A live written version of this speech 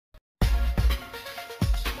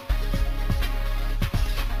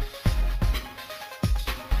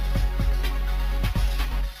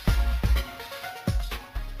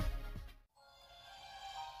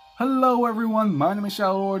Hello everyone, my name is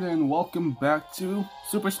Shadow Lord and welcome back to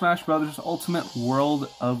Super Smash Bros. Ultimate World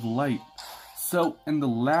of Light. So in the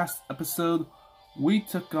last episode, we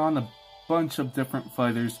took on a bunch of different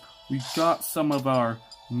fighters. We got some of our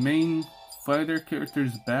main fighter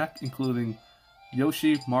characters back, including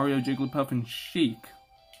Yoshi, Mario, Jigglypuff, and Sheik.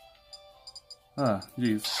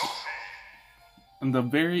 Jeez. In the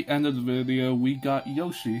very end of the video, we got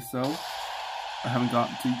Yoshi, so I haven't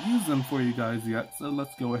gotten to use them for you guys yet, so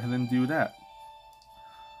let's go ahead and do that.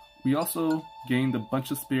 We also gained a bunch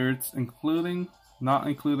of spirits, not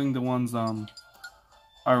including the ones I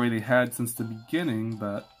already had since the beginning,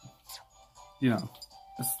 but you know,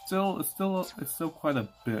 it's still quite a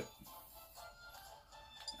bit.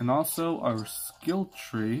 And also our skill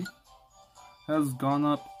tree has gone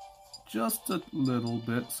up just a little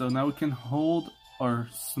bit, so now we can hold our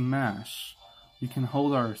smash. We can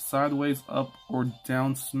hold our sideways up or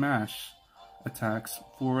down smash attacks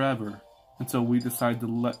forever until we decide to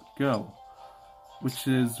let go. Which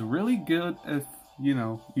is really good if, you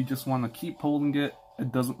know, you just want to keep holding it.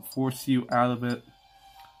 It doesn't force you out of it.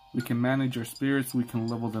 We can manage our spirits, we can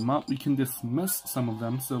level them up, we can dismiss some of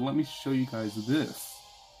them. So let me show you guys this.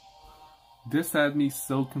 This had me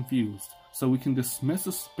so confused. So we can dismiss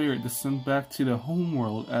a spirit to send back to the home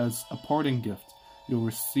world as a parting gift. You'll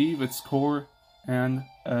receive its core and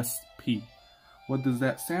SP. What does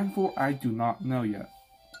that stand for? I do not know yet.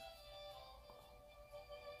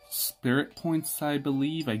 Spirit points, I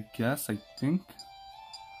believe, I think.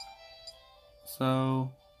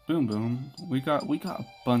 So, boom boom. We got a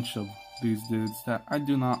bunch of these dudes that I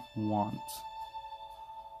do not want.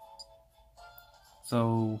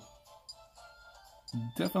 So,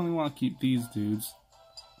 definitely want to keep these dudes.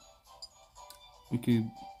 We could,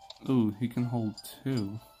 ooh, he can hold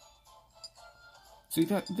 2. See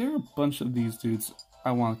that there are a bunch of these dudes.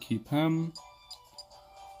 I want to keep him.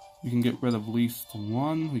 We can get rid of at least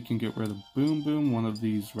 1. We can get rid of Boom Boom. One of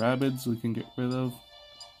these Rabbids we can get rid of.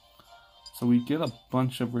 So we get a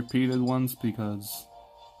bunch of repeated ones because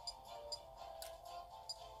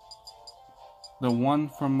the one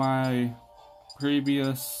from my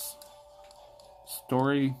previous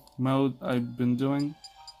story mode I've been doing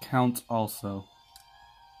counts also.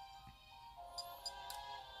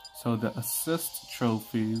 So the assist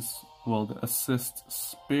trophies, well, the assist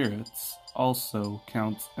spirits also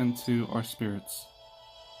count into our spirits.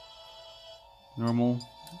 Normal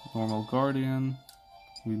guardian.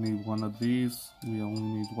 We need 1 of these. We only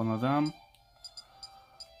need 1 of them.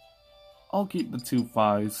 I'll keep the 2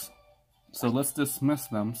 5s. So let's dismiss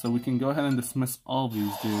them. So we can go ahead and dismiss all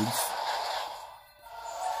these dudes.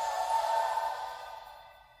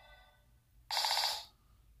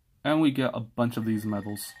 And we get a bunch of these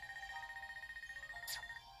medals.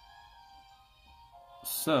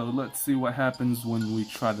 So, let's see what happens when we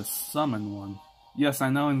try to summon one. Yes,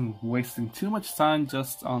 I know I'm wasting too much time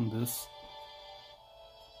just on this.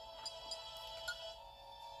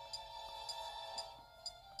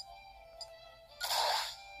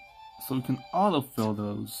 So we can autofill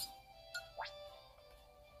those.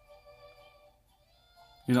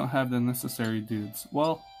 You don't have the necessary dudes.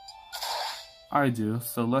 Well, I do,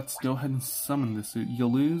 so let's go ahead and summon this dude.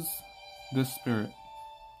 You'll lose this spirit.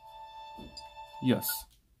 Yes.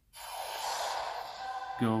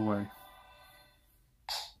 Go away.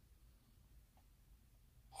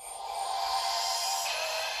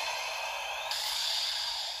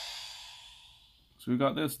 So we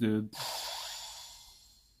got this dude.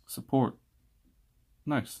 Support.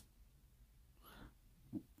 Nice.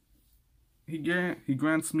 He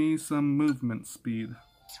grants me some movement speed.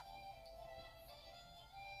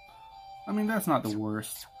 I mean, that's not the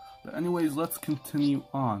worst. But anyways, let's continue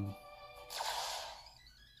on.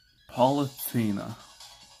 Palutena.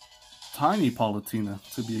 Tiny Palutena,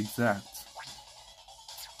 to be exact.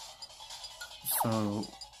 So,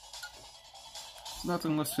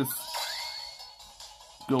 nothing, let's just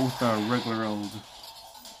go with our regular old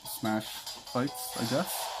Smash fights, I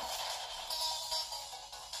guess.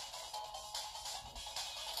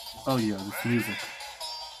 Oh yeah, this music.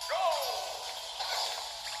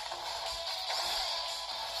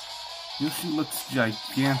 Yoshi looks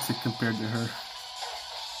gigantic compared to her.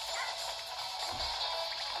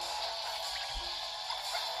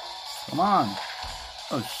 Come on!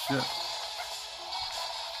 Oh shit.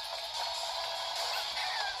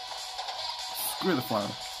 Screw the flower.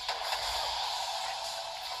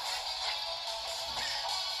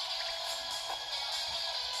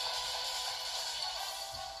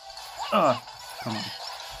 Come on.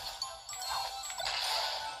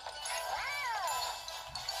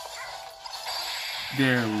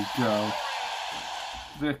 There we go.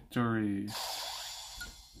 Victory.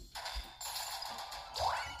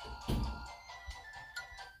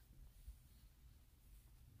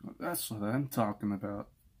 That's what I'm talking about.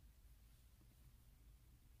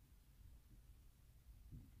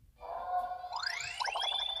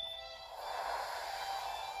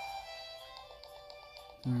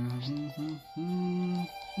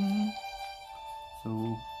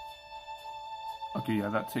 So, okay, yeah,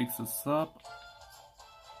 that takes us up.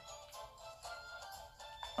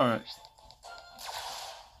 Alright.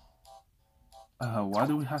 Why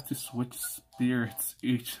do we have to switch spirits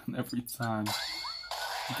each and every time?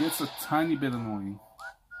 It gets a tiny bit annoying.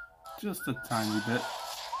 Just a tiny bit.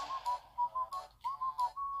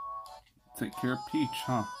 Take care of Peach,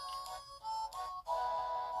 huh?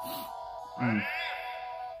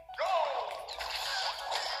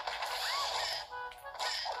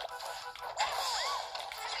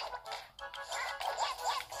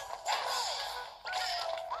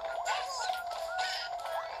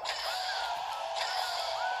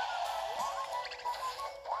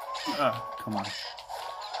 Come on.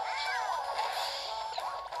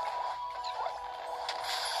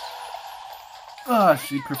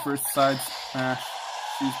 She prefers side smash.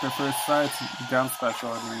 She prefers side down special,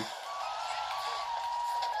 I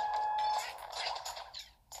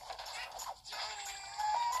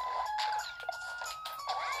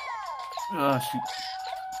believe. She...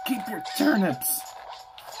 Keep your turnips!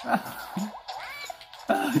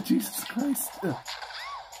 Jesus Christ.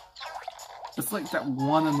 It's like that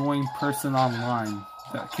one annoying person online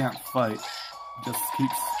that can't fight. Just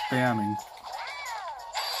keeps spamming.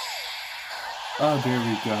 Oh, there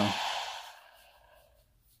we go.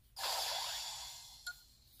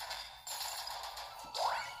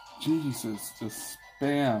 Jesus, the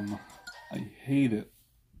spam. I hate it.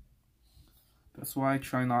 That's why I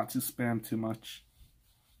try not to spam too much.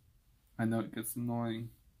 I know it gets annoying.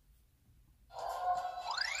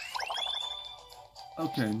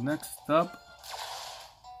 Okay, next up,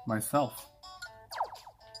 myself.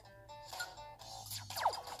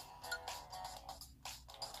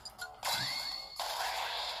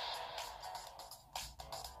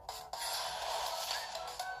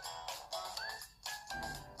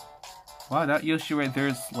 Wow, that Yoshi right there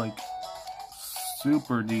is like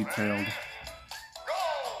super detailed.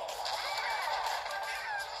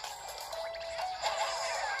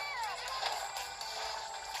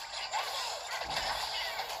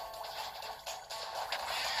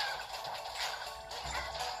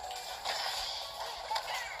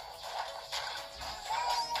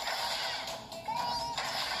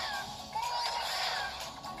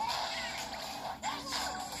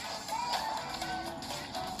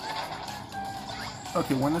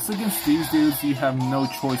 Okay, when it's against these dudes, you have no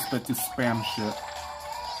choice but to spam shit.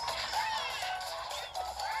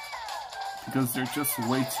 Because they're just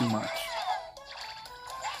way too much.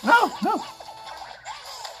 No! No!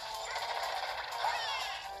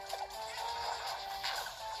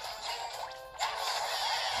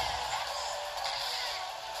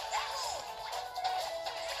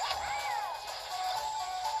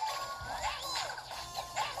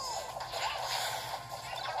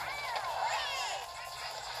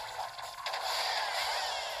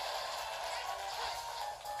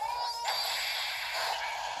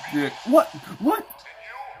 What? What?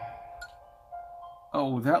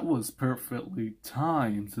 Oh, that was perfectly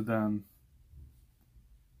timed then.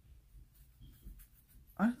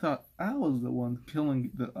 I thought I was the one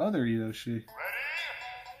killing the other Yoshi.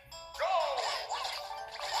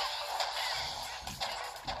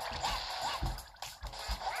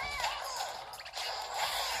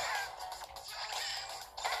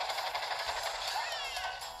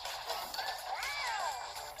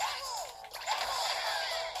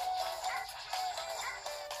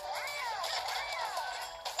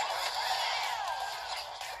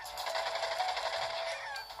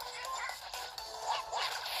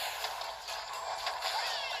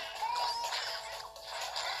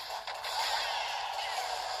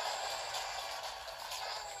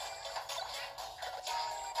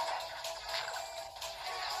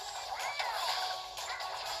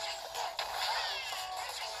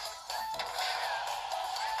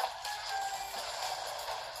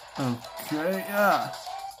 Okay, yeah.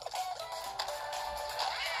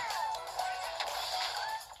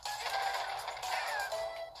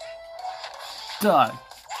 Die.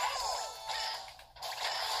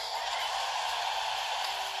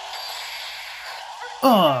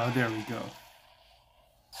 Oh, there we go.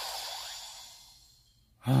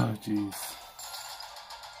 Oh, jeez.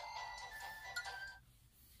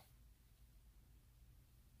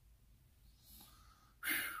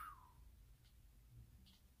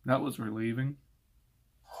 That was relieving.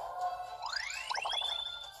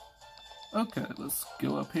 Okay, let's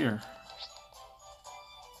go up here.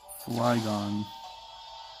 Flygon.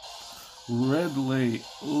 Ridley.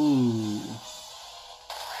 Ooh.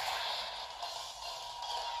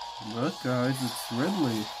 Look, guys, it's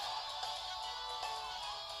Ridley.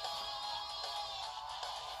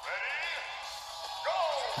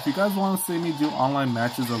 If you guys want to see me do online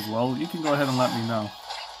matches as well, you can go ahead and let me know.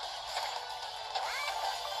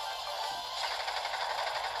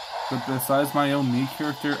 But besides my own Mii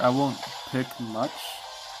character, I won't pick much.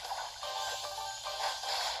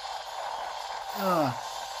 Ugh.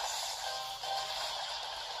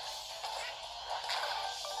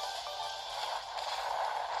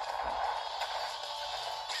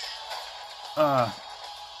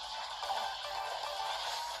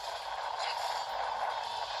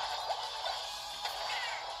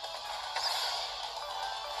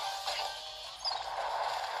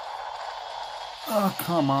 Oh,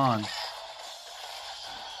 come on.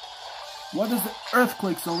 Why does the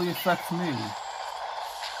earthquakes only affect me?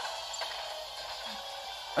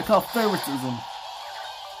 I call favoritism.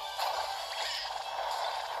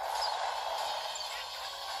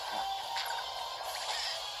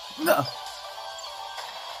 No.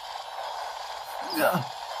 No.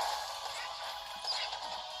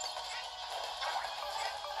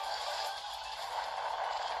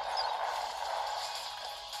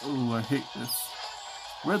 Ooh, I hate this.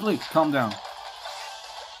 Ridley, calm down.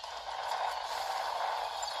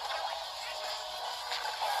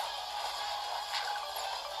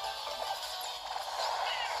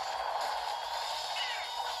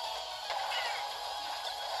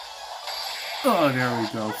 Oh, there we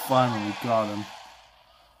go. Finally got him.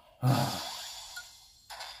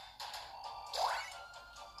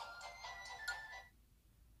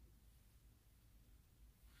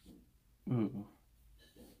 Ooh.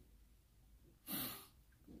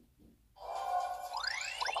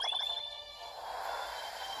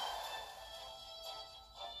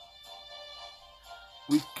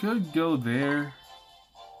 We could go there.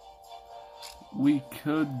 We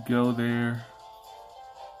could go there.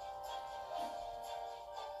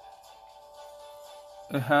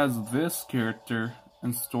 It has this character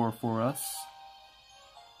in store for us.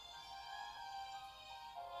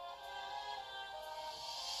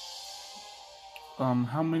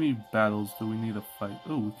 How many battles do we need to fight?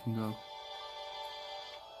 Oh, we can go.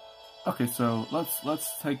 Okay, so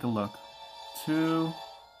let's take a look. 2,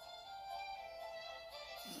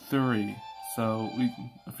 3. So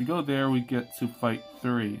if we go there, we get to fight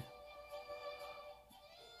 3.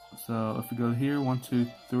 So if we go here, 1, 2,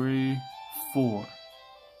 3, 4.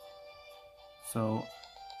 So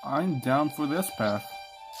I'm down for this path.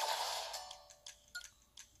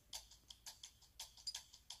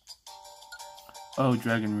 Oh,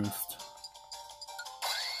 Dragon Roost.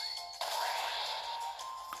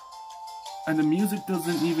 And the music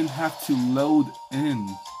doesn't even have to load in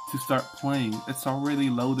to start playing. It's already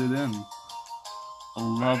loaded in. I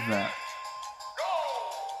love that.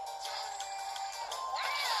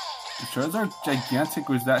 The Charizard gigantic,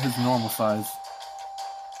 or is that his normal size?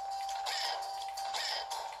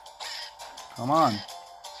 Come on.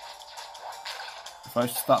 If I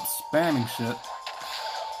stop spamming shit.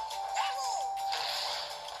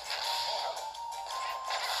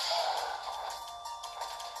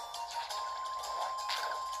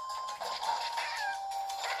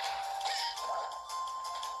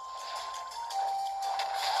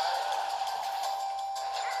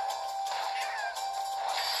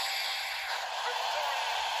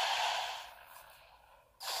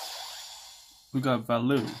 We got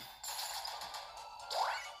Valoo.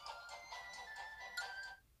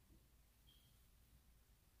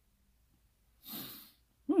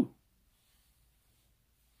 Woo.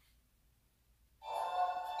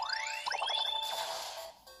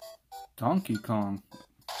 Donkey Kong.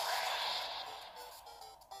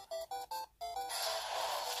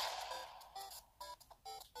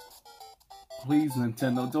 Please,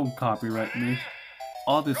 Nintendo, don't copyright me.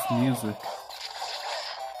 All this music.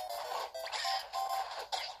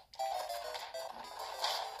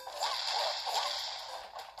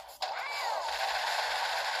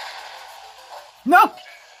 No!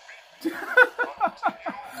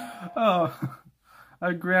 Oh,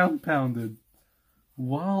 I ground pounded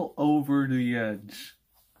while over the edge.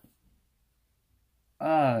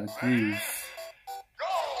 Ah, jeez.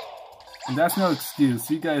 And that's no excuse.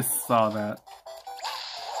 You guys saw that.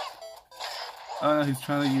 He's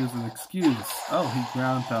trying to use an excuse. Oh, he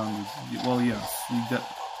ground pounded. Well, yes, he did.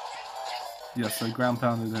 Yes, I ground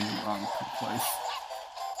pounded in the wrong place.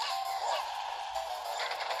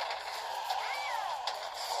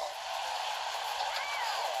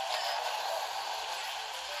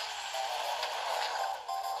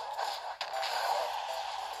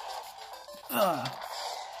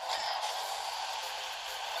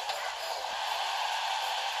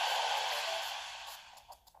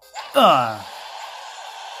 Ah!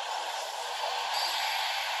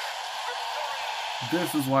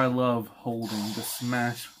 This is why I love holding the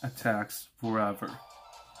smash attacks forever.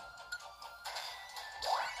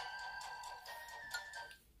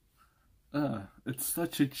 It's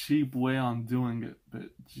such a cheap way on doing it, but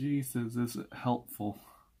Jesus, is it helpful.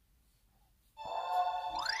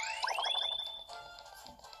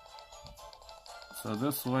 So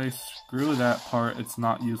this way, screw that part, it's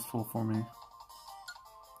not useful for me.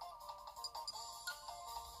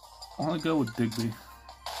 I want to go with Digby.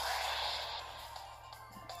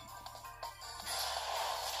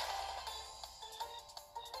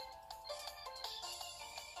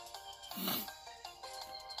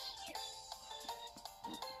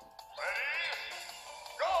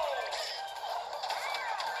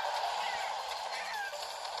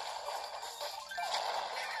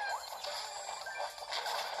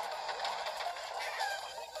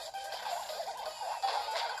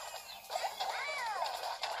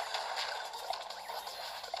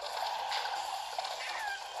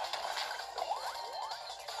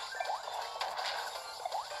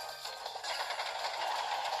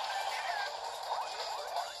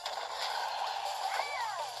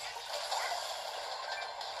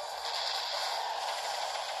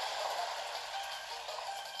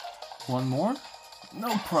 One more?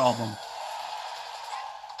 No problem.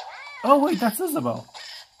 Oh wait, that's Isabelle.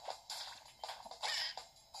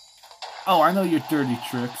 Oh, I know your dirty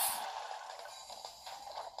tricks.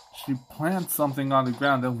 She plants something on the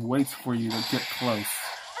ground and waits for you to get close.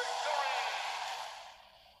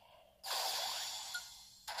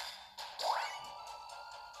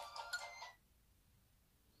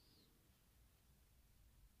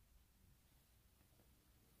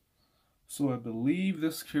 So I believe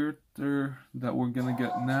this character that we're gonna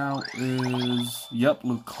get now is, yep,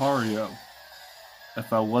 Lucario.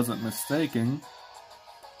 If I wasn't mistaken.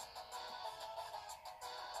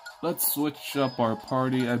 Let's switch up our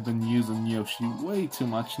party. I've been using Yoshi way too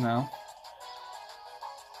much now.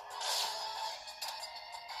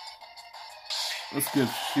 Let's give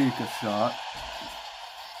Sheik a shot.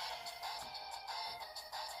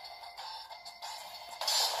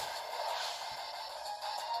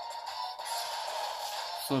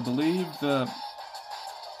 So I believe that,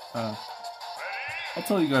 I'll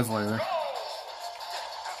tell you guys later.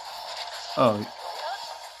 Oh,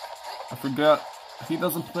 I forgot, he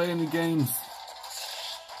doesn't play any games.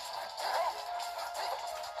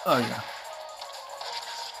 Oh yeah.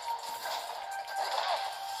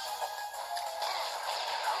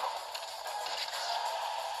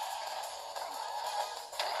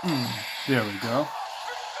 There we go.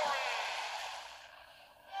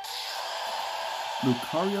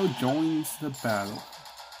 Lucario joins the battle.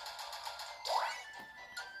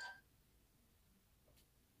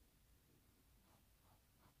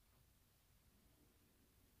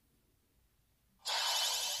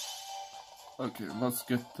 Okay, let's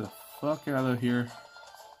get the fuck out of here.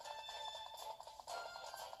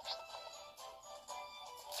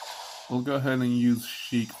 We'll go ahead and use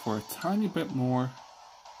Sheik for a tiny bit more.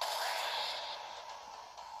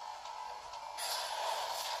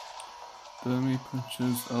 Enemy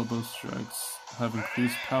punches, elbow strikes have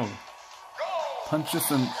increased power. Punches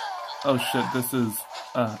and... oh shit, this is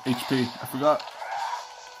HP. I forgot.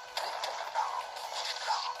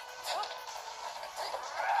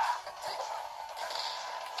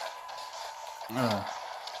 Ah!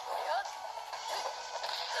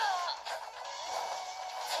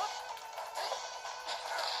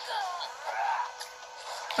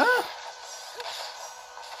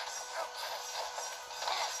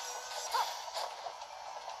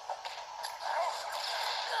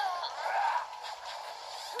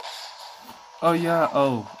 Oh yeah,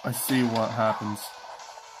 oh, I see what happens.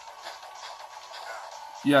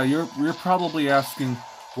 Yeah, you're probably asking,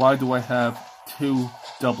 why do I have 2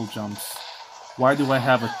 double jumps? Why do I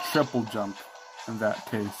have a triple jump in that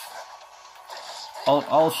case?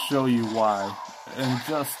 I'll show you why in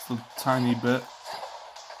just a tiny bit.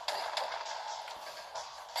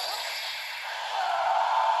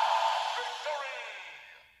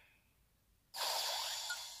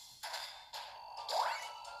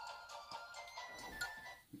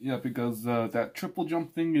 Yeah, because that triple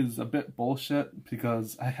jump thing is a bit bullshit,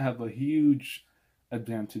 because I have a huge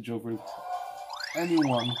advantage over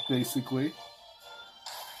anyone, basically.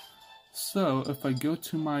 So, if I go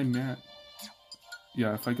to my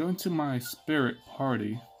if I go into my spirit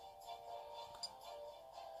party,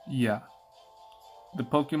 yeah, the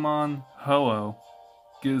Pokemon Ho-Oh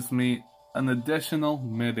gives me an additional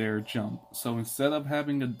mid-air jump. So instead of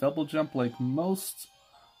having a double jump like most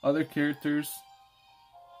other characters,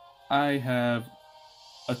 I have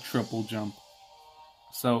a triple jump.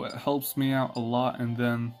 So it helps me out a lot, and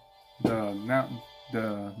then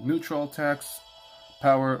the neutral attacks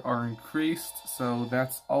power are increased, so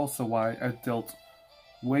that's also why I dealt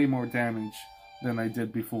way more damage than I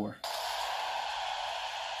did before.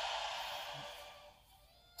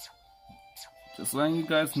 Just letting you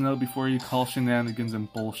guys know before you call shenanigans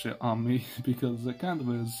and bullshit on me, because it kind of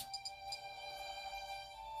is.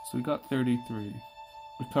 So we got 33.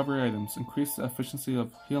 Recovery items. Increase the efficiency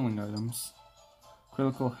of healing items.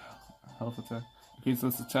 Critical health attack.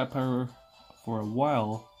 Increases attack power for a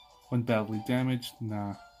while when badly damaged.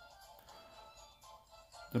 Nah.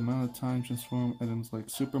 The amount of time transform items like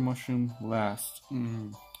Super Mushroom last.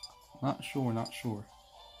 Not sure.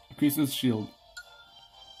 Increases shield.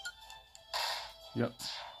 Yep.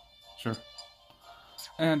 Sure.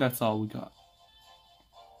 And that's all we got.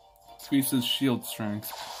 Increases shield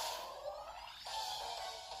strength.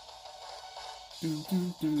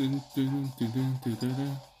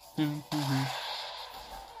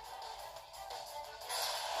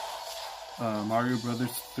 Mario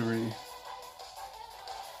Brothers 3.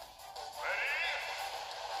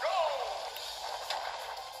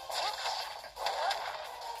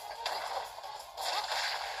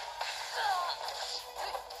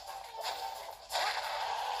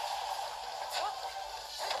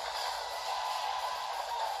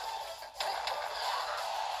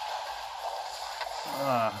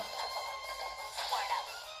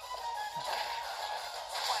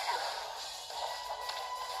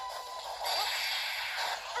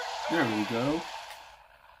 There we go.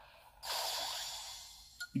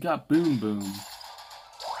 You got Boom Boom.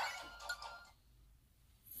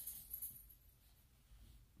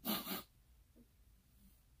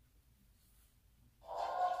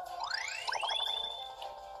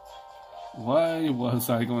 Why was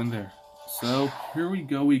I going there? So here we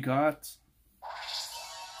go, we got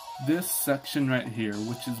this section right here,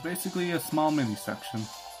 which is basically a small mini section.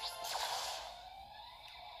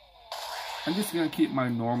 I'm just gonna keep my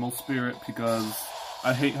normal spirit because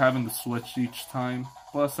I hate having to switch each time.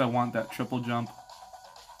 Plus I want that triple jump.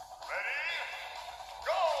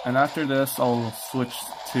 And after this I'll switch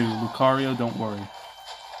to Lucario, don't worry.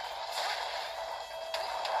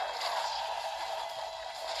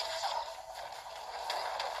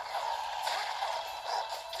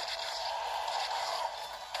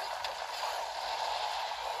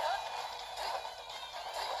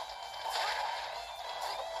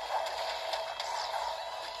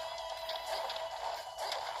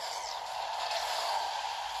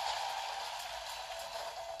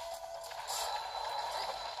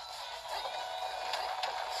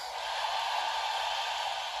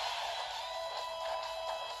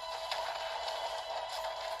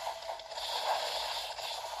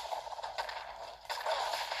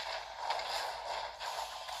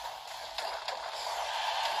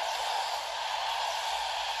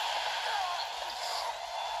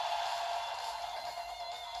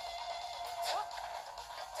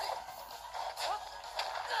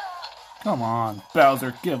 Come on,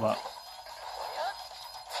 Bowser, give up.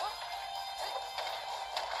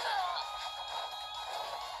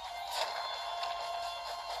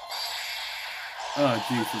 Oh,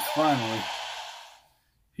 Jesus, finally.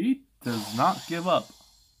 He does not give up.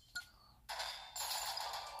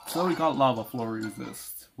 So we got Lava Floor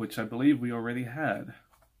Resist, which I believe we already had.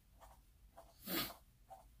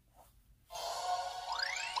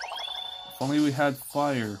 If only we had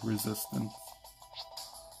Fire Resistance.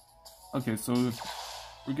 Okay, so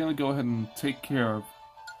we're gonna go ahead and take care of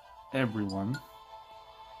everyone.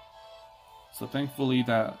 So thankfully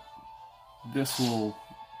that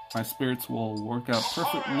my spirits will work out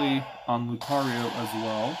perfectly on Lucario as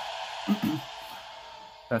well.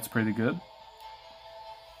 That's pretty good.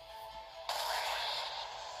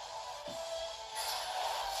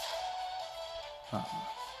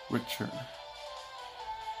 Richard.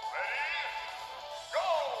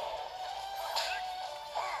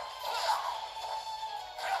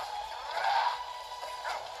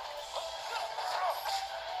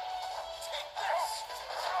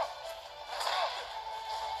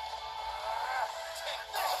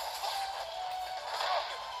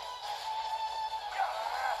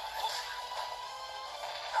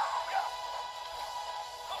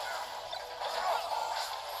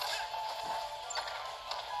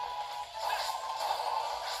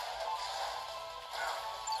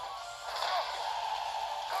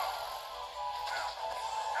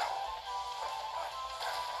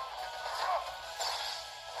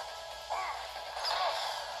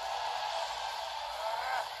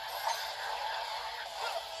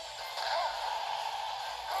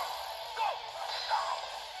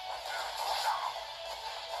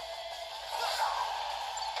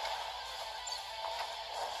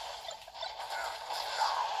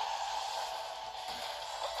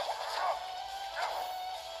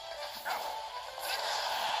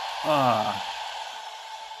 Ah.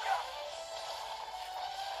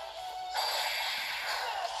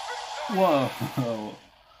 Whoa.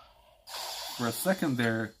 For a second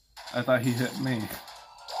there, I thought he hit me.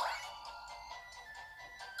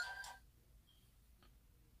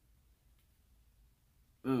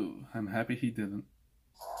 Ooh, I'm happy he didn't.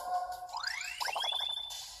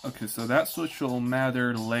 Okay, so that switch will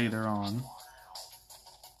matter later on.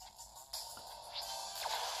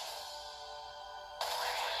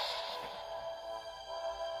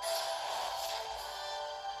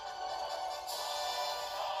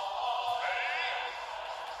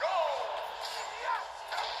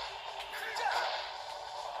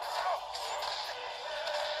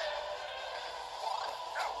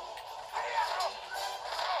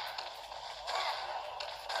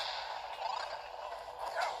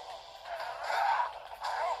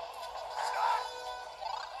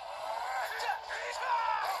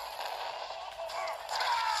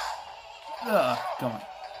 Come on.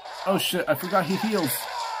 Oh shit, I forgot he heals.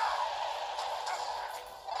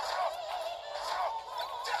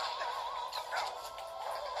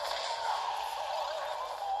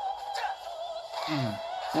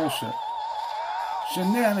 Bullshit.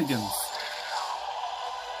 Shenanigans.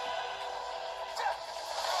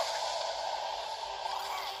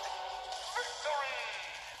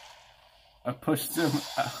 I pushed him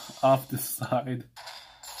off the side.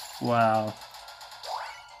 Wow.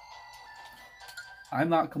 I'm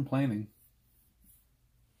not complaining.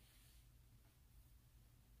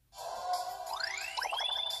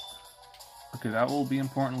 Okay, that will be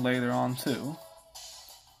important later on too.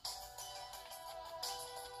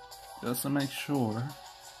 Just to make sure.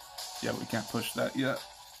 Yeah, we can't push that yet.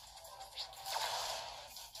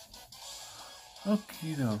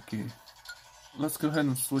 Okie dokie. Let's go ahead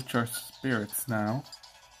and switch our spirits now.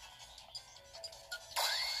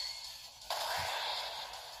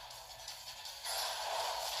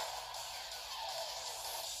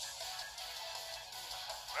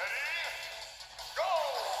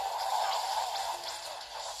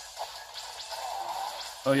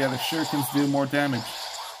 Oh yeah, the shurikens do more damage.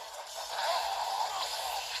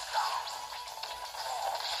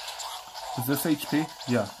 Is this HP?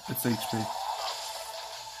 Yeah, it's HP.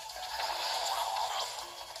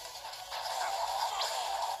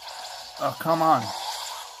 Oh, come on.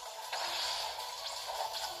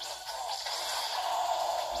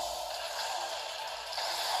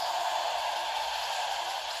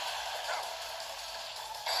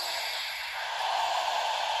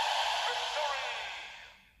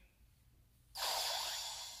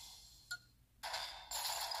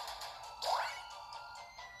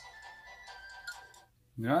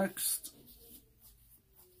 Next.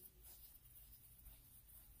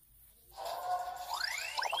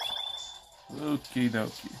 Okie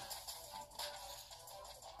dokie.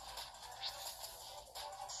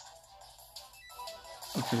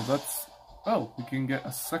 Okay, let's... Oh, we can get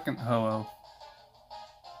a second Ho-Oh.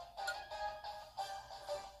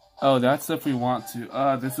 Oh, that's if we want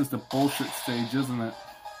to. This is the bullshit stage, isn't it?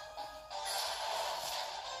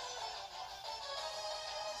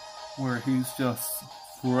 Where he's just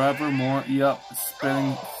forevermore, yep,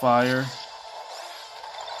 spitting fire.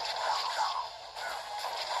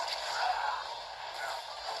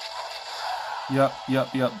 Yep,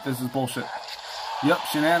 this is bullshit. Yep,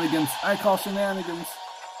 shenanigans. I call shenanigans.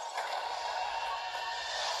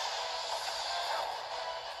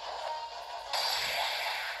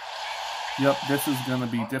 Yep, this is gonna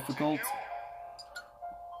be difficult.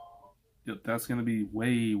 Yep, that's gonna be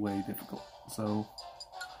way, way difficult. So,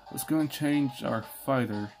 let's go and change our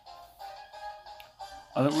fighter.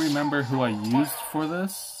 I don't remember who I used for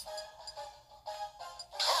this.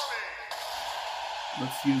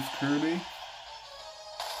 Let's use Kirby.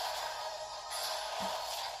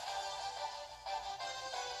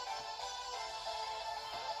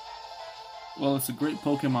 Well, it's a great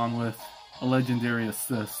Pokemon with a legendary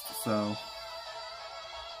assist, so...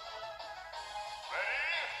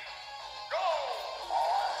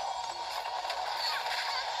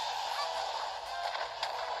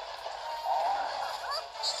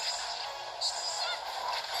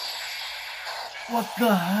 What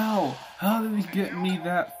the hell? How did he get me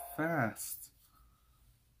that fast?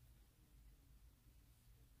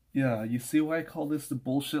 Yeah, you see why I call this the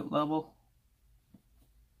bullshit level?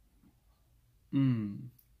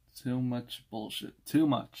 Too much bullshit. Too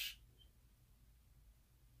much.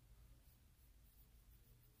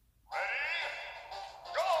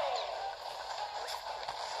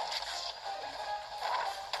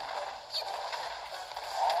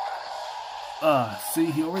 See,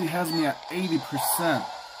 he already has me at 80%.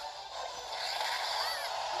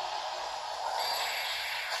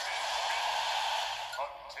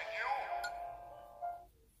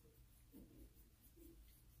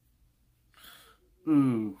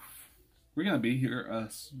 We're gonna be here a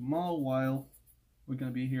small while. We're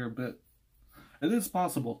gonna be here a bit. It is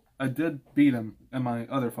possible. I did beat him in my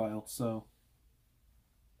other file, so.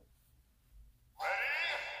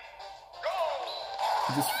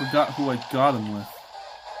 I just forgot who I got him with.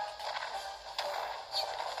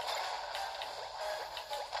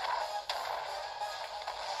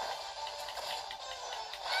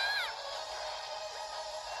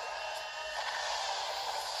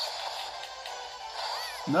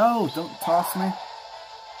 No, don't toss me.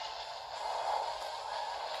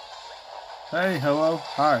 Hey, hello.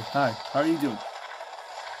 Hi. How are you doing?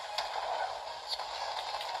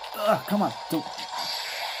 Ugh, come on, don't.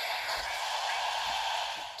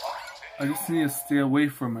 I just need to stay away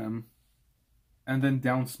from him. And then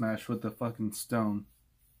down smash with the fucking stone.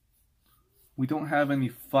 We don't have any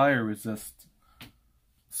fire resist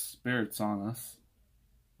spirits on us.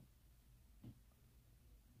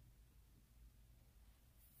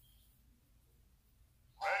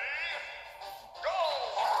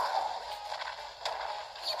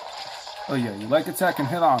 Oh yeah, you like attack and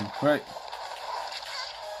hit on, right?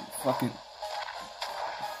 Fucking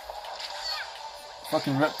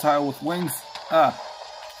reptile with wings. Ah.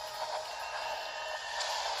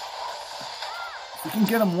 We can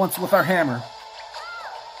get him once with our hammer.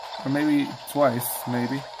 Or maybe twice,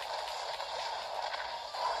 maybe.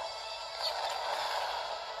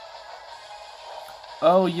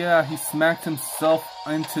 Oh yeah, he smacked himself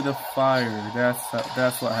into the fire.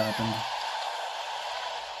 That's what happened.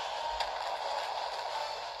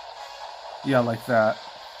 Yeah, like that.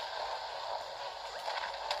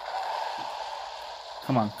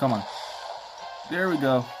 Come on. There we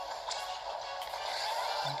go.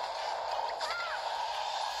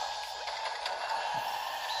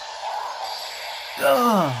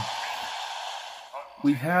 Ugh.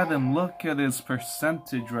 We had him. Look at his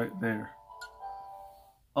percentage right there.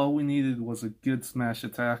 All we needed was a good smash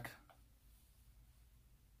attack.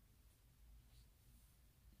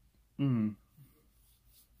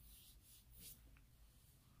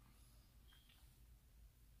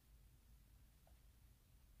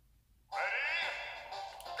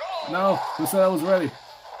 No, who said I was ready?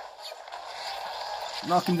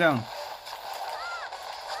 Knock him down.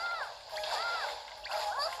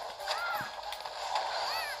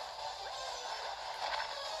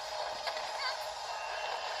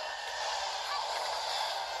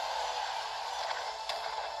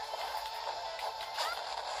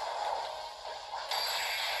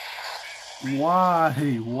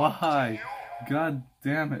 Why? God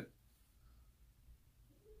damn it.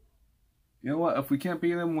 You know what, if we can't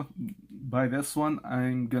beat him by this one,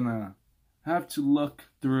 I'm gonna have to look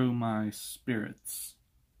through my spirits.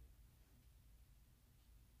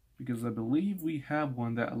 Because I believe we have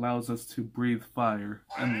one that allows us to breathe fire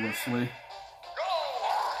endlessly.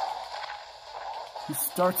 He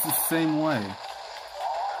starts the same way.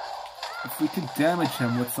 If we could damage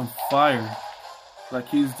him with some fire, like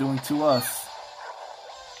he's doing to us.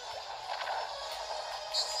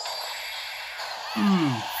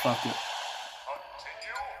 Fuck it.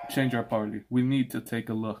 Change our party. We need to take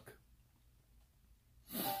a look.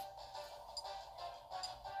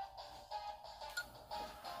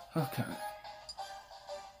 Okay.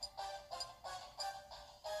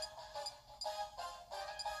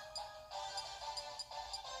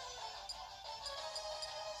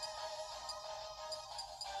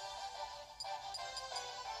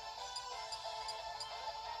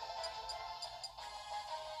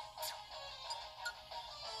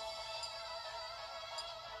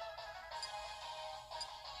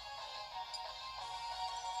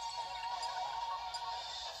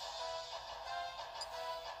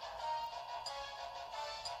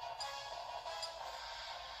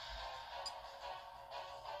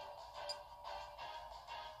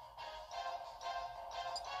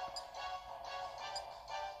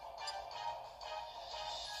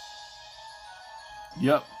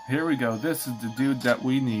 Yep, here we go. This is the dude that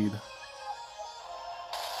we need.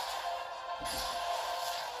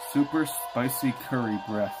 Super spicy curry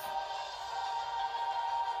breath.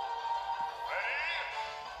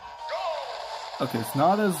 Okay, it's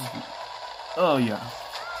not as... Oh yeah.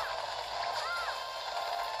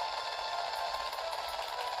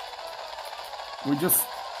 We're just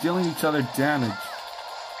dealing each other damage.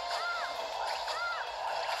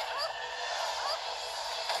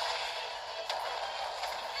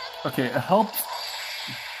 Okay, it helped.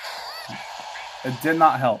 It did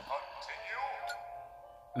not help.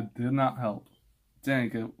 It did not help.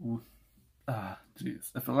 Dang it. Ah,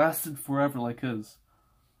 jeez. If it lasted forever like his.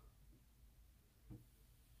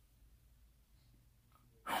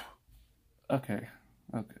 Okay.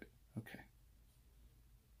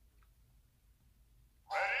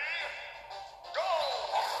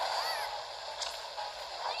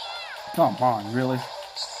 Come on, really?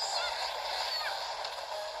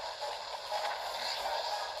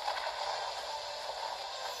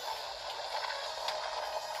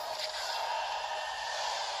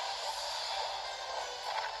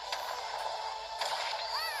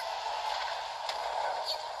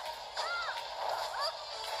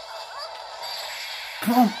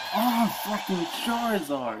 Come on, fucking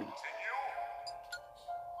Charizard!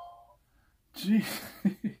 Gee.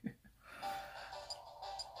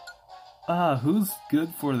 Who's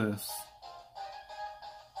good for this?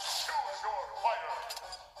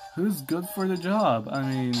 Who's good for the job? I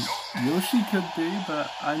mean, Yoshi could be,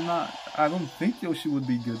 but I don't think Yoshi would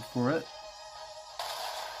be good for it.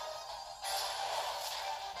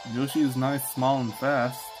 Yoshi is nice, small, and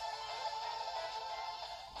fast.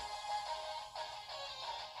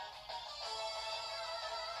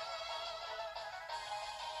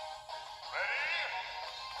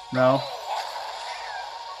 No.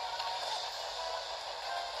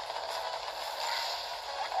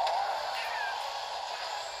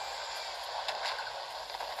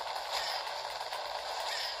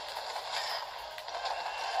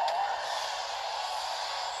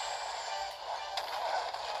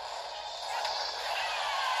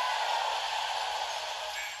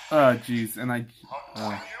 Oh, jeez, and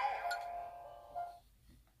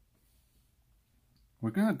we're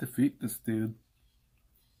gonna defeat this dude.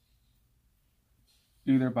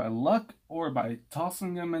 Either by luck or by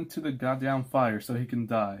tossing him into the goddamn fire so he can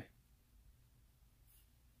die.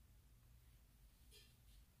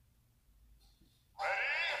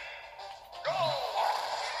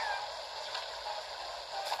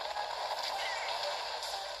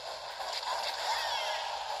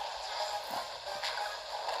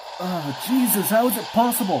 Oh, Jesus, how is it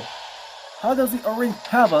possible? How does he already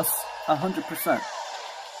have us 100%?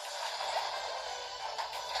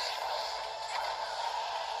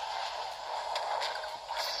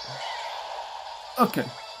 Okay.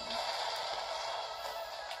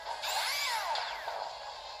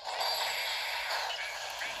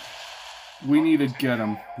 We need to get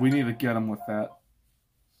him. We need to get him with that.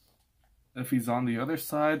 If he's on the other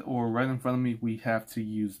side or right in front of me, we have to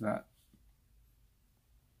use that.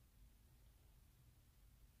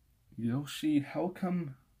 Yoshi, how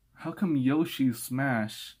come Yoshi's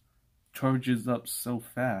Smash charges up so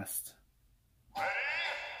fast?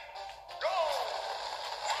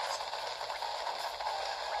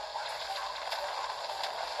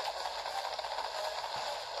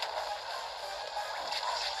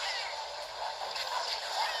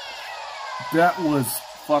 That was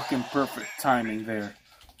fucking perfect timing there.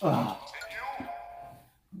 Ugh.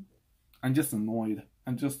 I'm just annoyed.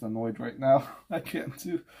 I'm just annoyed right now. I can't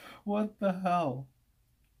do... What the hell?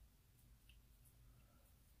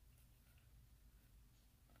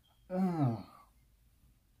 Ugh.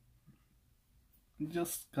 I'm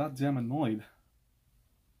just goddamn annoyed.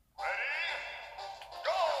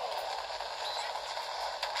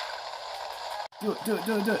 Do it, do it,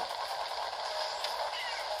 do it, do it.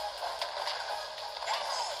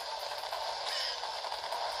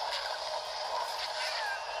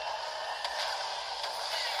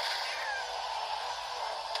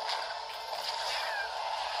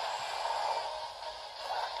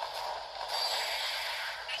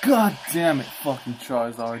 God damn it, fucking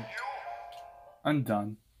Charizard. I'm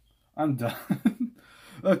done. I'm done.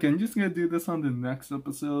 Okay, I'm just gonna do this on the next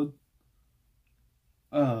episode.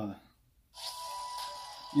 Yeah,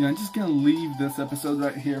 I'm just gonna leave this episode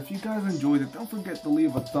right here. If you guys enjoyed it, don't forget to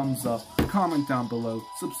leave a thumbs up, comment down below,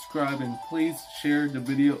 subscribe, and please share the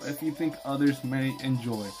video if you think others may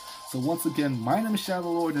enjoy. So once again, my name is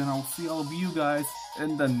Shadow Lord, and I'll see all of you guys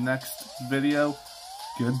in the next video.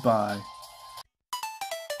 Goodbye.